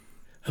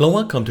Hello and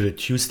welcome to the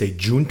Tuesday,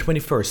 June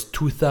 21st,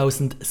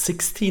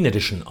 2016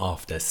 edition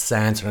of the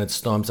SANS Internet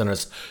Storm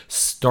Center's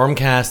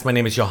StormCast. My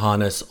name is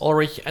Johannes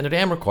Ulrich and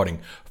today I'm recording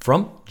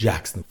from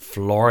Jackson,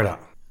 Florida.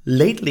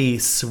 Lately,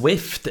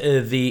 SWIFT,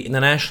 the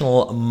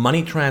international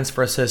money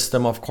transfer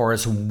system, of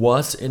course,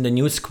 was in the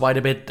news quite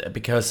a bit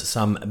because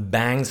some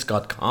banks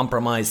got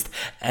compromised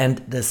and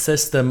the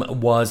system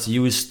was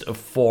used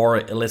for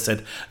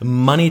illicit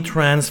money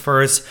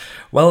transfers.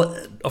 Well,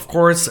 of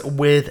course,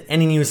 with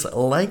any news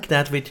like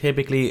that, we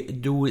typically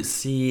do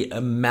see a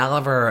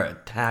malware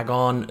tag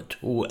on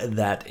to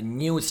that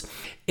news.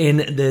 In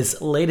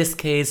this latest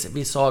case,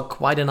 we saw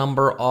quite a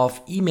number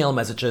of email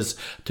messages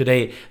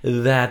today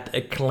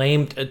that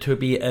claimed to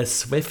be a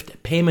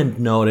SWIFT payment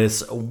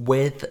notice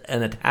with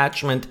an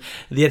attachment.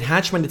 The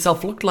attachment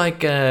itself looked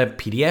like a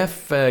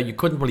PDF. You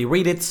couldn't really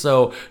read it,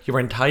 so you were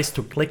enticed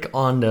to click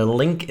on the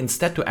link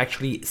instead to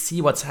actually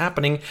see what's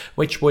happening,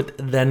 which would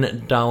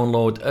then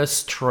download a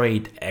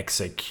straight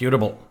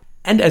executable.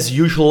 And as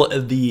usual,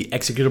 the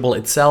executable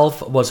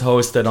itself was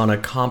hosted on a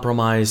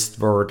compromised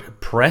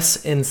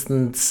WordPress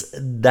instance.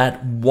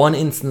 That one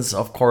instance,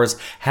 of course,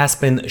 has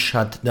been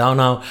shut down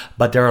now,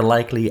 but there are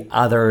likely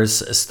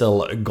others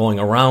still going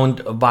around.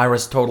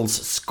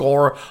 VirusTotal's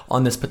score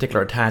on this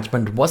particular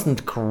attachment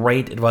wasn't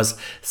great. It was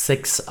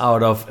 6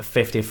 out of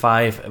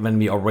 55 when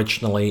we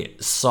originally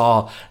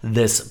saw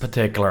this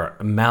particular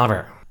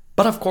malware.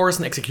 But of course,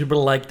 an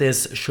executable like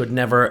this should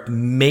never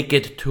make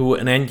it to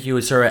an end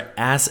user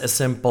as a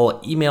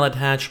simple email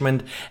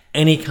attachment.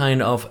 Any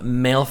kind of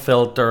mail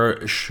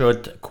filter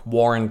should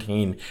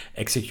quarantine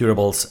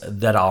executables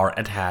that are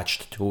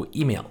attached to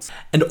emails.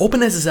 And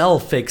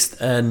OpenSSL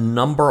fixed a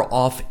number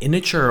of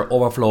integer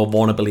overflow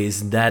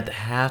vulnerabilities that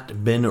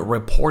had been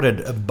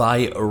reported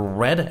by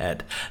Red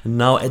Hat.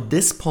 Now, at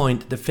this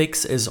point, the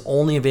fix is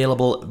only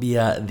available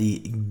via the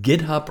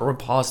GitHub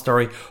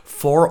repository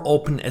for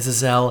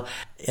OpenSSL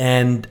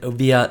and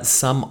via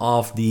some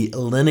of the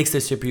Linux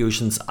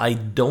distributions. I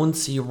don't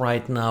see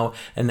right now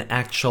an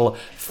actual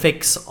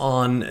fix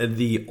on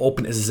the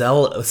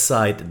OpenSSL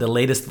side. The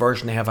latest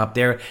version I have up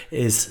there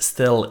is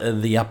still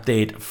the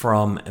update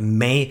from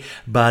May,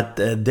 but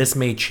this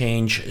may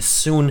change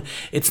soon.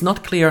 It's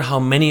not clear how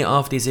many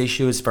of these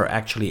issues were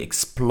actually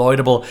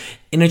exploitable.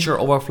 Integer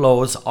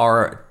overflows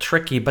are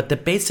tricky, but the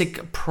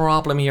basic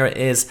problem here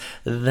is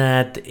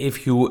that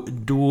if you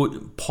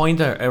do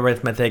pointer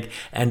arithmetic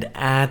and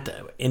add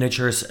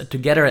integers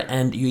together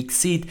and you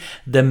exceed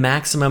the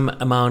maximum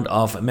amount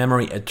of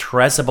memory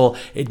addressable,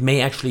 it may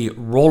actually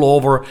roll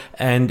over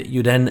and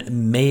you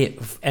then may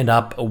end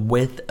up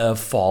with a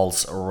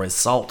false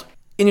result.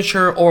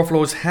 Integer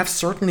overflows have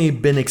certainly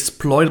been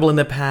exploitable in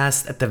the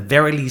past, at the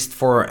very least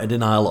for a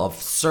denial of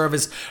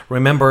service.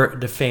 Remember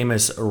the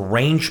famous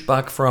range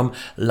bug from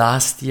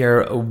last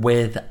year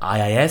with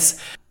IIS.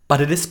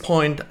 But at this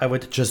point, I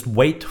would just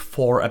wait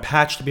for a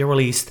patch to be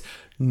released.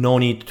 No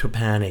need to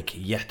panic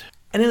yet.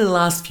 And in the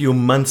last few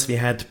months, we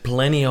had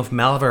plenty of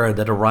malware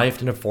that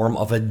arrived in the form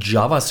of a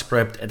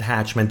JavaScript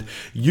attachment.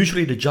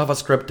 Usually the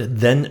JavaScript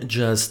then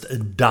just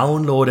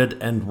downloaded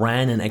and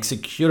ran an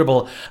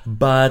executable,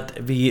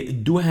 but we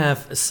do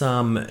have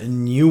some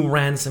new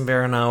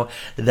ransomware now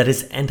that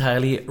is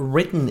entirely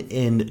written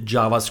in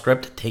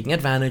JavaScript, taking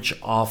advantage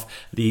of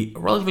the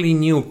relatively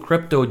new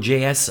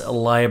Crypto.js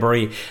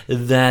library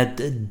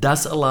that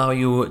does allow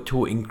you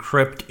to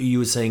encrypt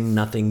using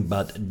nothing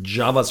but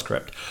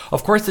JavaScript.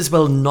 Of course, this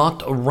will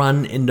not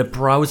run in the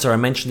browser. I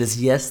mentioned this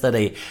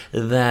yesterday,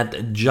 that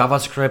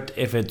JavaScript,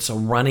 if it's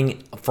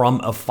running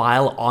from a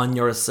file on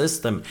your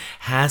system,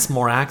 has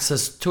more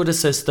access to the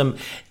system.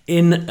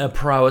 In a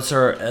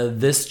browser,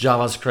 this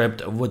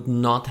JavaScript would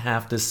not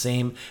have the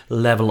same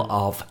level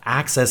of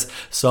access.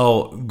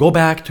 So go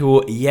back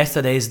to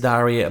yesterday's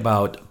diary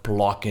about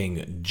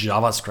blocking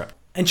JavaScript.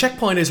 And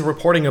Checkpoint is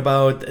reporting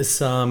about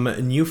some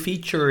new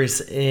features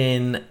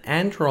in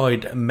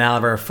Android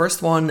malware.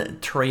 First one,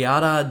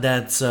 Triada,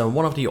 that's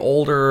one of the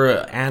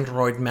older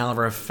Android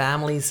malware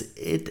families.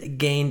 It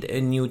gained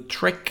a new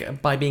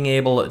trick by being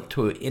able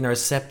to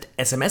intercept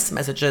SMS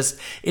messages,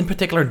 in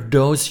particular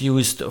those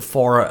used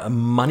for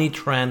money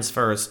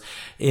transfers.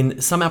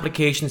 In some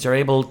applications, you're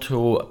able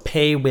to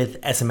pay with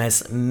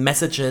SMS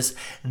messages.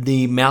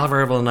 The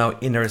malware will now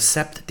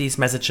intercept these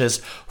messages,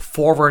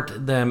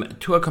 forward them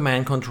to a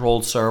command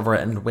control server,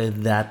 and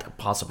with that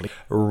possibly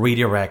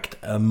redirect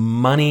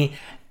money.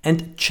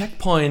 And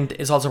Checkpoint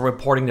is also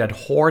reporting that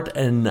Horde,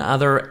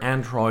 another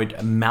Android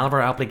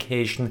malware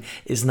application,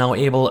 is now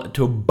able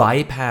to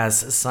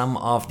bypass some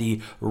of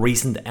the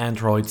recent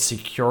Android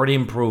security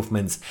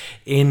improvements.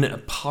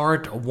 In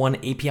part, one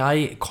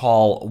API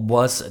call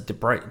was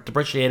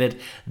deprecated,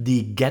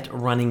 the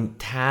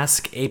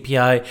getRunningTask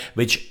API,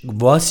 which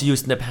was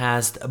used in the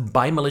past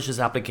by malicious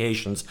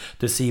applications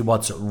to see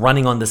what's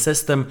running on the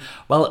system.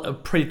 Well, a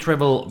pretty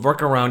trivial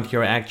workaround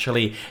here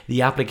actually.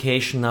 The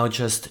application now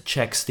just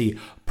checks the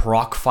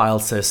proc file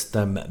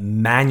system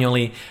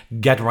manually,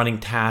 get running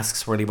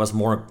tasks where it was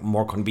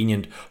more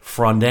convenient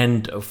front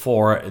end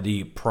for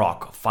the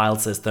proc file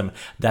system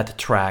that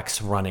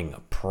tracks running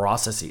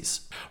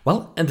processes.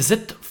 Well, and that's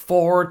it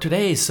for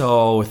today.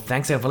 So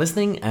thanks again for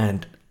listening,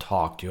 and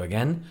talk to you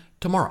again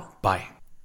tomorrow. Bye.